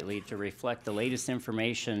changed slightly to reflect the latest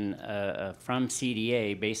information from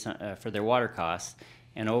CDA based on, for their water costs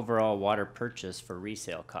and overall water purchase for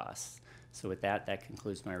resale costs. So with that, that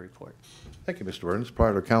concludes my report. Thank you, Mr. Burns.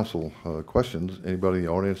 Prior to council questions, anybody in the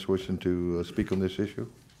audience wishing to speak on this issue?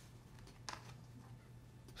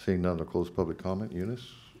 Seeing none, I'll close public comment. Eunice?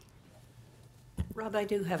 Rob, I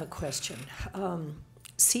do have a question.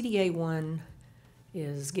 CDA 1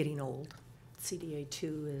 is getting old. CDA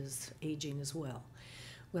 2 is aging as well.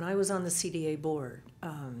 When I was on the CDA board,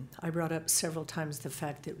 I brought up several times the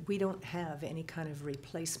fact that we don't have any kind of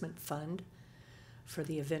replacement fund for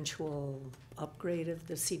the eventual upgrade of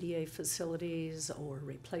the CDA facilities or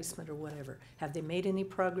replacement or whatever. Have they made any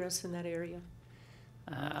progress in that area?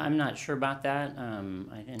 I'm not sure about that. I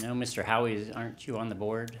know Mr. Howie, aren't you on the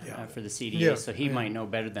board for the CDA? Yeah. So he might know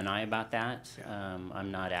better than I about that.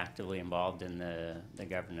 I'm not actively involved in the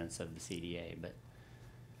governance of the CDA, but.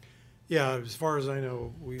 Yeah, as far as I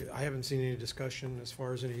know, I haven't seen any discussion as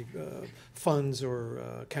far as any funds or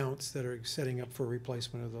accounts that are setting up for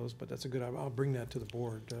replacement of those, but that's a good, I'll bring that to the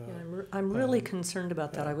board. Yeah, I'm really concerned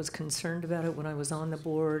about that. I was concerned about it when I was on the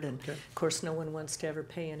board, and of course no one wants to ever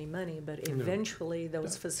pay any money, but eventually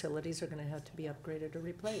those facilities are going to have to be upgraded or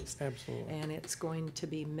replaced. Absolutely. And it's going to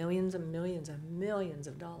be millions and millions and millions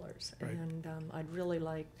of dollars. Right. And I'd really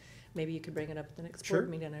like, maybe you could bring it up at the next Sure. board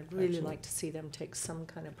meeting. I'd really Absolutely. like to see them take some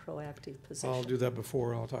kind of proactive position. I'll do that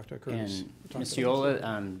before, I'll talk to Curtis. And Ms.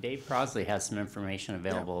 Yola, Dave Crosley has some information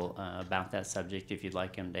available about that subject if you'd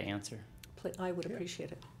like him to answer. I would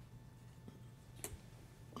appreciate it.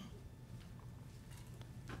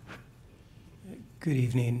 Good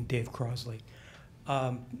evening, Dave Crosley.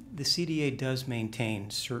 The CDA does maintain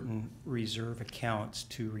certain reserve accounts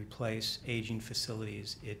to replace aging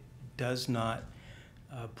facilities. It does not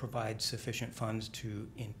provide sufficient funds to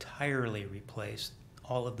entirely replace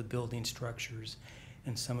all of the building structures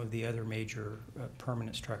and some of the other major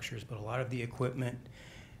permanent structures. But a lot of the equipment,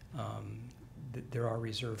 there are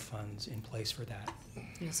reserve funds in place for that.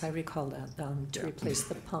 Yes, I recall that, to replace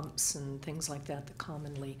the pumps and things like that, the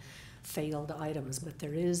commonly failed items, but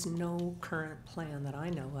there is no current plan that I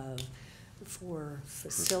know of for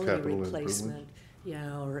facility capital replacement,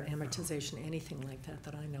 yeah, or amortization, anything like that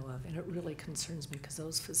that I know of, and it really concerns me because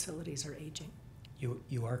those facilities are aging.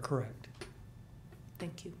 You are correct.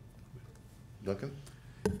 Thank you. Duncan?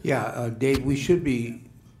 Yeah, Dave, we should be,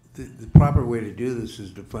 the proper way to do this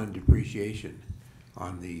is to fund depreciation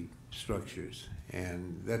on the structures.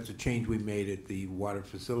 And that's a change we made at the Water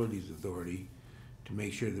Facilities Authority to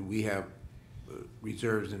make sure that we have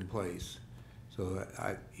reserves in place. So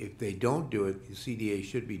if they don't do it, the CDA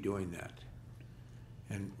should be doing that.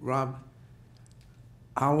 And Rob,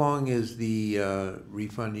 how long is the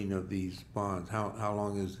refunding of these bonds? How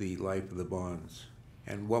long is the life of the bonds?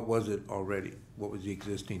 And what was it already? What was the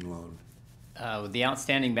existing loan? The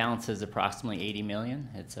outstanding balance is approximately 80 million.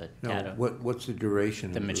 It's a No, what's the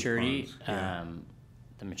duration the of those maturity. bonds? Yeah.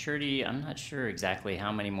 The maturity, I'm not sure exactly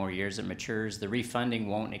how many more years it matures. The refunding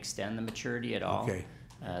won't extend the maturity at all. Okay.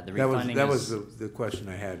 The refunding that was the question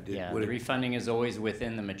I had. Yeah, the refunding is always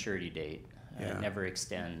within the maturity date. Yeah. It never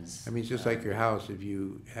extends. I mean, it's just like your house. If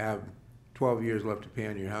you have 12 years left to pay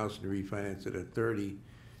on your house and you refinance it at 30,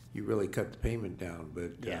 you really cut the payment down.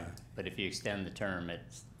 But yeah, but if you extend the term,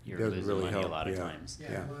 you're doesn't losing really money help, a lot of yeah. times.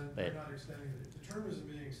 Yeah, but they're not extending it. The term isn't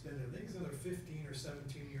being extended. I think it's another 15 or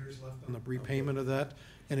 17 years left on the repayment of that,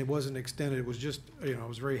 and it wasn't extended. It was just, I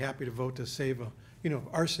was very happy to vote to save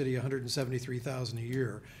our city $173,000 a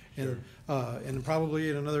year, and and probably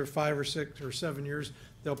in another 5 or 6 or 7 years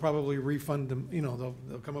they'll probably refund them. They'll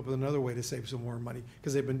come up with another way to save some more money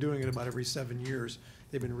because they've been doing it about every 7 years.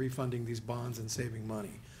 They've been refunding these bonds and saving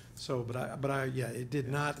money. So, yeah, it did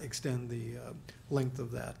not extend the length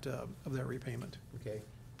of that repayment. Okay.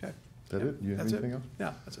 Okay. Is that it? You have That's anything it? else?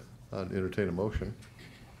 Yeah, that's it. I'd entertain a motion.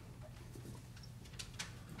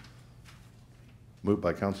 Moved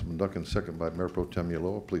by Councilman Duncan, second by Mayor Pro Tem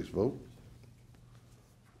Ulloa. Please vote.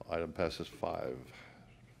 Item passes 5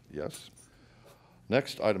 yes.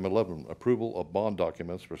 Next, item 11, approval of bond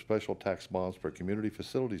documents for special tax bonds for Community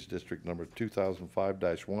Facilities District number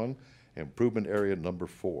 2005-1, improvement area number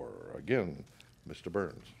 4. Again, Mr.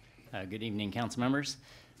 Burns. Good evening, council members.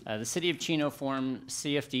 The City of Chino formed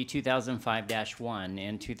CFD 2005-1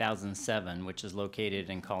 in 2007, which is located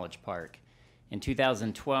in College Park. In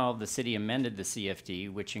 2012, the city amended the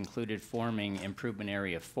CFD, which included forming Improvement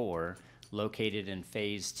Area 4, located in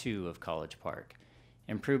Phase 2 of College Park.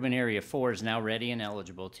 Improvement Area 4 is now ready and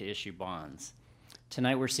eligible to issue bonds.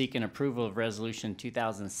 Tonight we're seeking approval of Resolution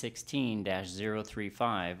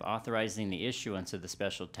 2016-035, authorizing the issuance of the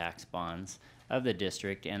special tax bonds of the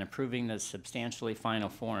district and approving the substantially final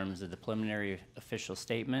forms of the preliminary official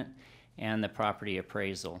statement and the property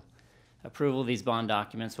appraisal. Approval of these bond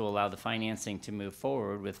documents will allow the financing to move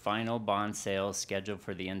forward with final bond sales scheduled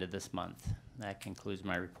for the end of this month. That concludes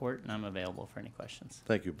my report, and I'm available for any questions.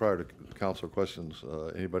 Thank you. Prior to council questions,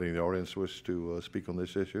 anybody in the audience wish to speak on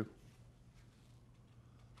this issue?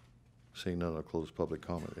 Seeing none, I'll close public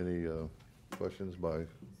comment. Any questions by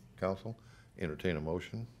council? Entertain a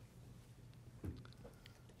motion.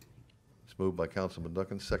 It's moved by Councilman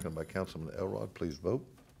Duncan, seconded by Councilman Elrod. Please vote.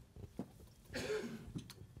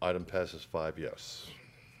 Item passes 5 yes.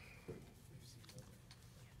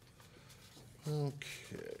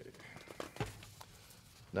 Okay.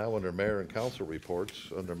 Now under mayor and council reports,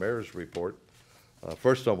 under mayor's report,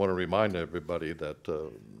 first I want to remind everybody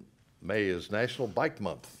that May is National Bike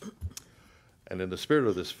Month. And in the spirit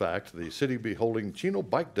of this fact, the city will be holding Chino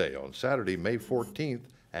Bike Day on Saturday, May 14th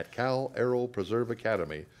at Cal Aero Preserve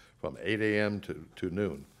Academy from 8 a.m. to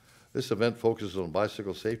noon. This event focuses on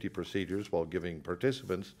bicycle safety procedures while giving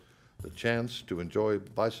participants the chance to enjoy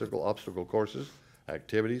bicycle obstacle courses,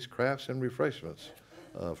 activities, crafts, and refreshments.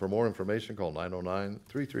 For more information, call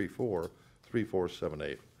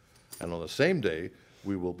 909-334-3478. And on the same day,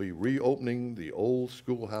 we will be reopening the Old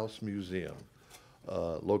Schoolhouse Museum,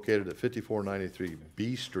 located at 5493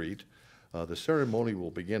 B Street. The ceremony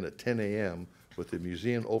will begin at 10 a.m. with the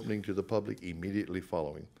museum opening to the public immediately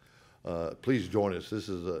following. Please join us. This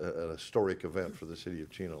is an historic event for the city of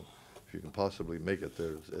Chino. If you can possibly make it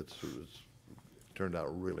there, it's turned out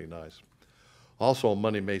really nice. Also on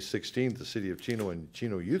Monday, May 16th, the City of Chino and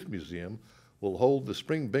Chino Youth Museum will hold the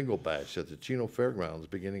Spring Bingo Bash at the Chino Fairgrounds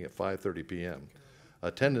beginning at 5:30 p.m.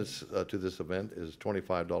 Attendance to this event is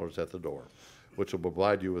 $25 at the door, which will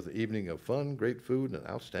provide you with an evening of fun, great food, and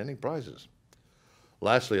outstanding prizes.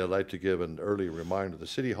 Lastly, I'd like to give an early reminder. The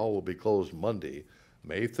City Hall will be closed Monday,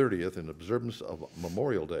 May 30th in observance of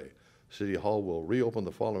Memorial Day. City Hall will reopen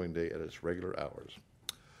the following day at its regular hours.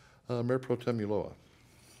 Mayor Pro Tem Ulloa.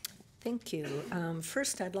 Thank you.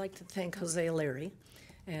 First, I'd like to thank Jose O'Leary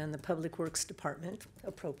and the Public Works Department,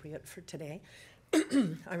 appropriate for today.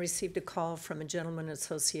 I received a call from a gentleman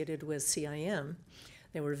associated with CIM.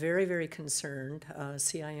 They were very, very concerned.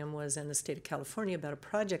 CIM was in the state of California about a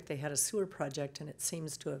project. They had a sewer project, and it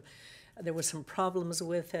seems to have, there were some problems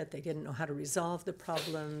with it. They didn't know how to resolve the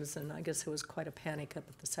problems, and I guess there was quite a panic up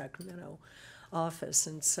at the Sacramento office.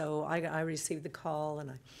 And so I received the call,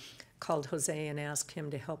 and I called Jose and asked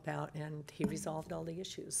him to help out, and he resolved all the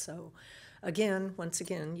issues. So again, once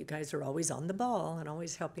again, you guys are always on the ball and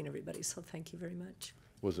always helping everybody, so thank you very much.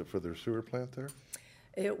 Was it for their sewer plant there?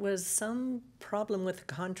 It was some problem with the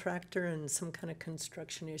contractor and some kind of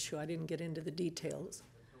construction issue. I didn't get into the details.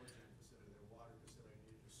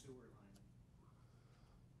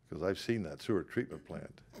 Because I've seen that sewer treatment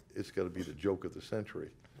plant. It's got to be the joke of the century.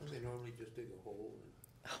 They normally just dig a hole.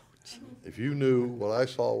 If you knew what I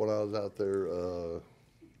saw when I was out there,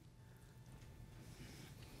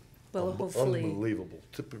 Well, hopefully, unbelievable,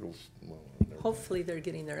 typical. Well, hopefully they're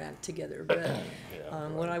getting their act together. But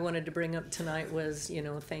what I wanted to bring up tonight was, you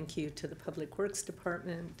know, thank you to the Public Works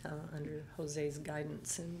Department under Jose's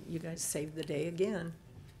guidance, and you guys saved the day again.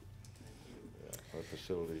 Yeah, our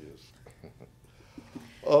facility is.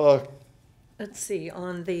 Let's see,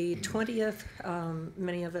 on the 20th,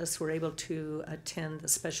 many of us were able to attend the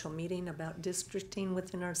special meeting about districting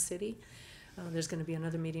within our city. There's going to be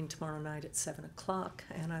another meeting tomorrow night at 7 o'clock,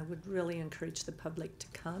 and I would really encourage the public to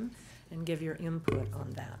come and give your input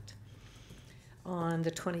on that. On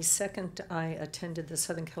the 22nd, I attended the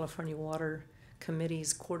Southern California Water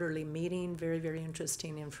Committee's quarterly meeting. Very, very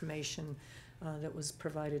interesting information that was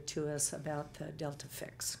provided to us about the Delta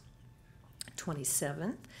Fix.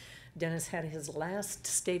 27th, Dennis had his last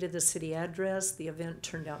State of the City address. The event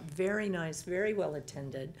turned out very nice, very well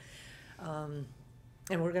attended, and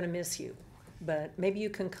we're going to miss you. But maybe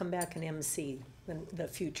you can come back and MC the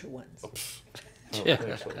future ones.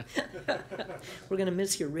 We're going to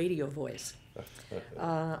miss your radio voice.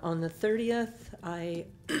 On the 30th, I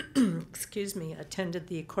excuse me, attended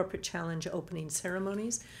the Corporate Challenge opening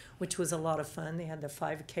ceremonies, which was a lot of fun. They had the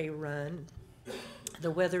 5K run.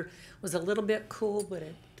 The weather was a little bit cool, but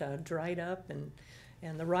it dried up, and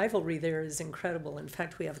the rivalry there is incredible. In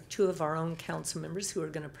fact, we have two of our own council members who are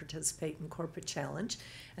going to participate in Corporate Challenge,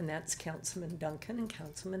 and that's Councilman Duncan and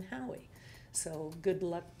Councilman Howie. So good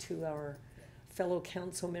luck to our fellow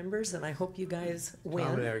council members, and I hope you guys win.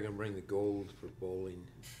 Tom and I are going to bring the gold for bowling.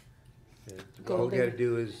 Gold. All we got to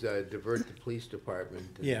do is divert the police department.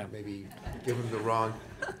 And maybe give them the wrong,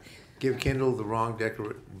 give Kendall the wrong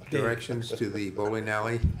directions to the bowling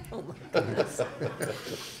alley. Oh my goodness.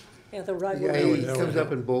 Yeah, the rivalry. Yeah, he comes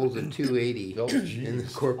up and bowls at 280 in the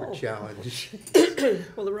Corporate Challenge.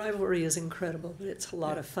 Well, the rivalry is incredible, but it's a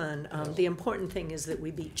lot of fun. The important thing is that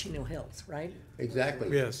we beat Chino Hills, right?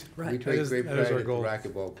 Exactly. Yes. Right. We take great pride at the goal.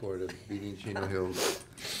 racquetball court of beating Chino Hills.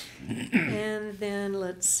 And then,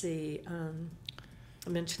 let's see, I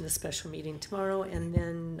mentioned the special meeting tomorrow, and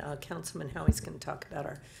then Councilman Howie's going to talk about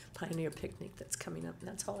our Pioneer Picnic that's coming up, and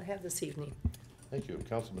that's all I have this evening. Thank you.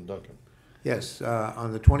 Councilman Duncan. Yes,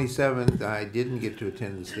 on the 27th, I didn't get to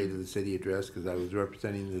attend the State of the City address because I was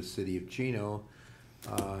representing the city of Chino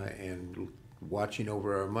and watching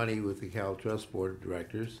over our money with the Cal Trust Board of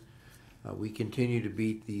Directors. We continue to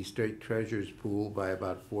beat the state treasurer's pool by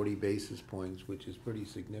about 40 basis points, which is pretty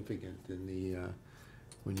significant in the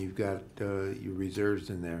when you've got your reserves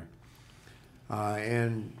in there.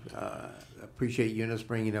 And appreciate Eunice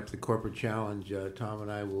bringing up the Corporate Challenge. Tom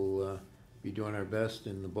and I will be doing our best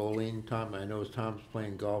in the bowling. Tom, I know Tom's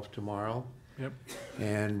playing golf tomorrow. Yep.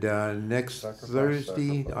 And next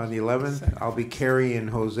Thursday, on the 11th, I'll be carrying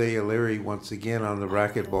Jose O'Leary once again on the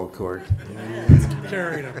racquetball court.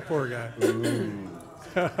 Carrying him, poor guy.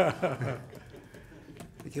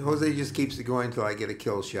 Jose just keeps it going until I get a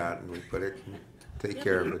kill shot and we put it and take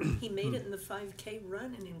care of it. He made it in the 5K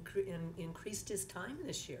run and increased his time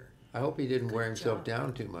this year. I hope he didn't wear himself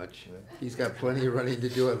down too much. He's got plenty of running to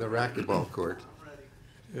do on the racquetball court.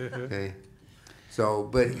 Okay. So,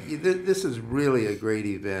 but this is really a great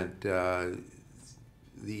event. The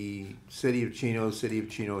City of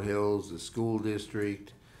Chino Hills, the school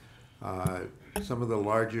district, some of the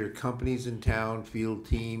larger companies in town, field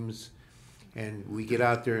teams, and we get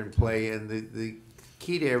out there and play. And the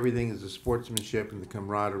key to everything is the sportsmanship and the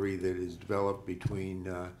camaraderie that is developed between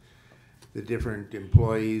the different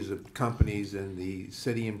employees of companies and the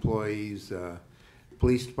city employees.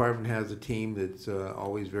 Police department has a team that's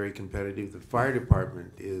always very competitive. The fire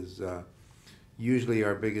department is usually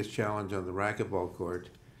our biggest challenge on the racquetball court.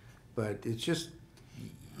 But it's just,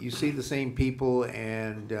 you see the same people,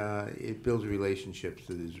 and it builds relationships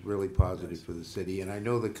that is really positive for the city. And I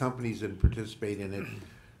know the companies that participate in it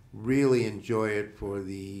really enjoy it for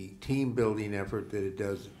the team building effort that it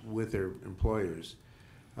does with their employers.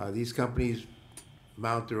 These companies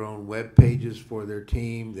mount their own web pages for their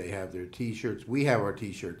team. They have their T-shirts. We have our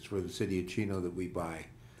T-shirts for the city of Chino that we buy.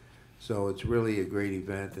 So it's really a great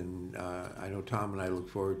event, and I know Tom and I look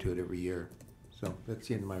forward to it every year. So that's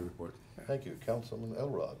the end of my report. Thank you. Councilman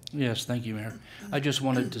Elrod. Yes, thank you, Mayor. I just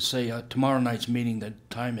wanted to say tomorrow night's meeting, the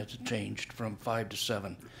time has changed from 5 to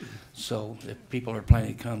 7. So if people are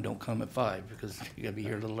planning to come, don't come at 5 because you gotta be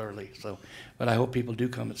here a little early. So, but I hope people do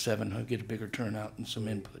come at 7. I'll get a bigger turnout and some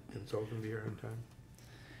input. It's all gonna be here on time?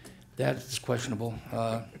 That is questionable.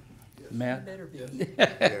 Matt? Better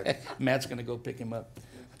be. Matt's gonna go pick him up.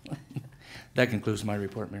 That concludes my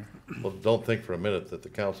report, Mayor. Well, don't think for a minute that the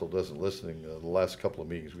council doesn't listening. The last couple of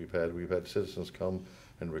meetings we've had citizens come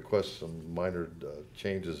and request some minor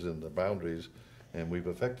changes in the boundaries, and we've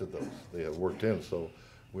affected those. They have worked in, so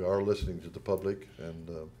we are listening to the public. And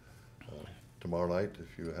tomorrow night,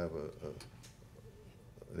 if you have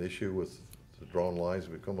an issue with the drawn lines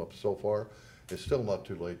we've come up so far, it's still not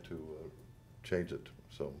too late to change it.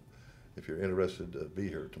 So if you're interested, be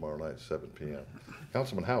here tomorrow night at 7 p.m.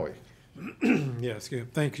 Councilman Howie. Yes,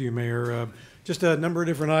 thank you, Mayor. Just a number of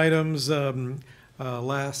different items.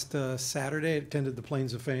 Last Saturday, I attended the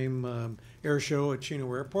Plains of Fame air show at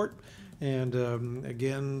Chino Airport. And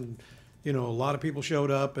again, you know, a lot of people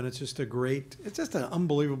showed up, and it's just an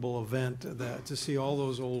unbelievable event to see all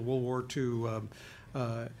those old World War II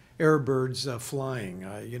airbirds flying.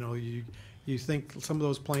 You know, you think some of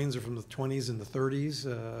those planes are from the 20s and the 30s,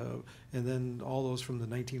 and then all those from the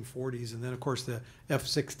 1940s. And then, of course, the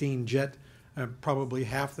F-16 jet, probably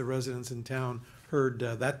half the residents in town heard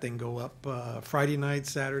that thing go up Friday night,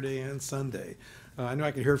 Saturday, and Sunday. I know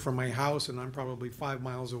I could hear it from my house, and I'm probably 5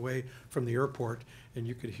 miles away from the airport, and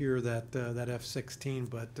you could hear that F-16.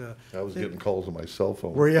 But I was getting calls on my cell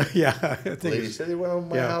phone. Were you? Yeah. Lady said they went over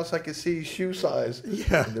my house. I could see shoe size.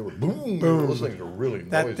 Yeah. And they were boom. Boom. Those things are really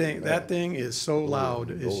noisy. That thing is so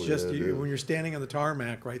loud. It's Oh, just yeah, when you're standing on the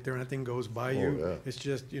tarmac right there, and that thing goes by you. Yeah. It's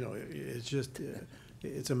just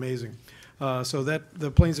it's amazing. So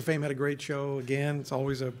the Plains of Fame had a great show. Again, it's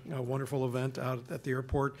always a wonderful event out at the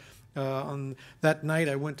airport. On that night,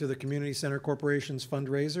 I went to the Community Center Corporation's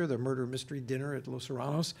fundraiser, the Murder Mystery Dinner at Los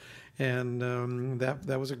Serranos, and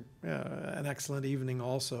that was an excellent evening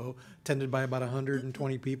also, attended by about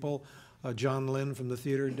 120 people. John Lynn from the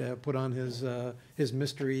theater put on his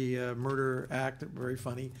mystery murder act, very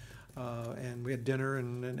funny, and we had dinner,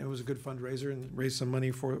 and it was a good fundraiser and raised some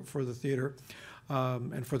money for the theater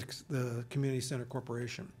and for the Community Center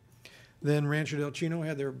Corporation. Then Rancho del Chino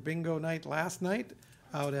had their bingo night last night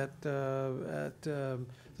out at the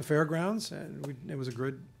fairgrounds, and it was a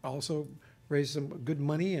good, also raised some good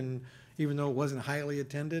money, and even though it wasn't highly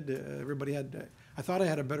attended, everybody had, I thought I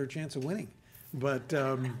had a better chance of winning, but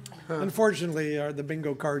unfortunately the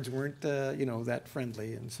bingo cards weren't that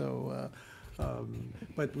friendly, and so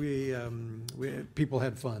but people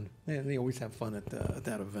had fun, and they always have fun at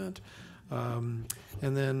that event. And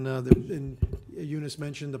then Eunice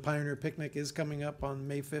mentioned the Pioneer Picnic is coming up on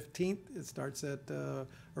May 15th. It starts at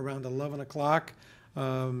around 11 o'clock.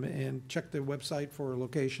 And check the website for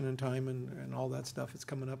location and time and all that stuff. It's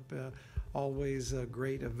coming up. Always a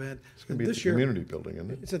great event. It's going to be at the community building,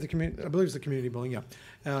 isn't it? It's at the community. I believe it's the community building. Yeah,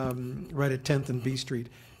 right at 10th and B Street.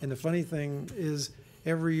 And the funny thing is,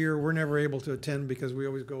 every year we're never able to attend because we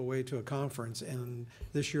always go away to a conference. And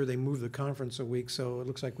this year they moved the conference a week, so it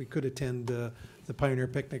looks like we could attend the Pioneer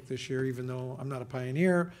Picnic this year. Even though I'm not a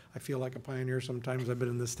pioneer, I feel like a pioneer sometimes. I've been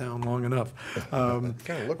in this town long enough. You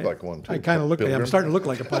kind of look like one too. I kind of look. I'm starting to look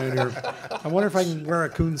like a pioneer. I wonder if I can wear a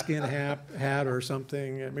coonskin hat or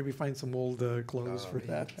something. Maybe find some old clothes for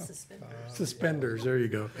that. Suspenders. There you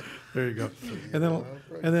go. There you go.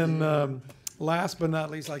 And then. Last but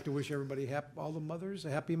not least, I'd like to wish everybody, all the mothers,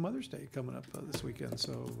 a happy Mother's Day coming up this weekend.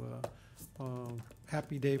 So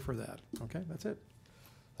happy day for that. Okay, that's it.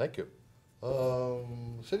 Thank you.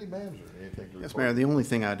 City Manager, anything to report? Yes, Mayor. The only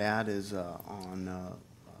thing I'd add is on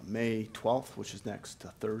May 12th, which is next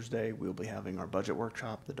Thursday, we'll be having our budget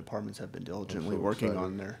workshop. The departments have been diligently working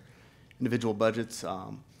on their individual budgets,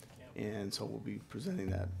 and so we'll be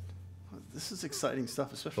presenting that. This is exciting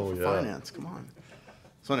stuff, especially for finance. Come on.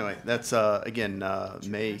 So anyway, that's again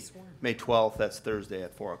May 12th. That's Thursday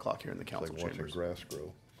at 4 o'clock here in the council chambers. chambers. Grass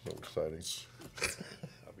grow. So exciting.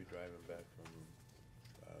 I'll be driving back from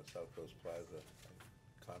South Coast Plaza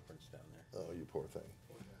conference down there. Oh, you poor thing.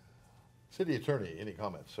 City Attorney, any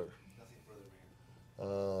comments, sir? Nothing further,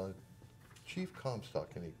 Mayor. Chief Comstock,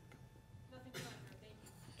 any? Nothing further, thank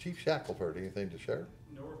you. Chief Shackelford, anything to share?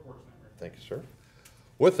 No reports, Mayor. Thank you, sir.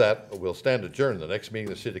 With that, we'll stand adjourned. The next meeting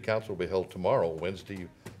of the City Council will be held tomorrow, Wednesday,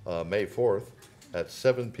 May 4th, at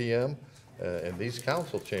 7 p.m. In these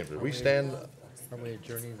council chambers. We stand. Are we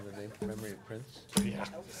adjourning in the name of memory of Prince? Yeah.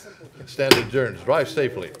 Stand adjourned. Drive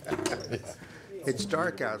safely. It's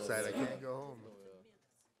dark outside. I can't go home.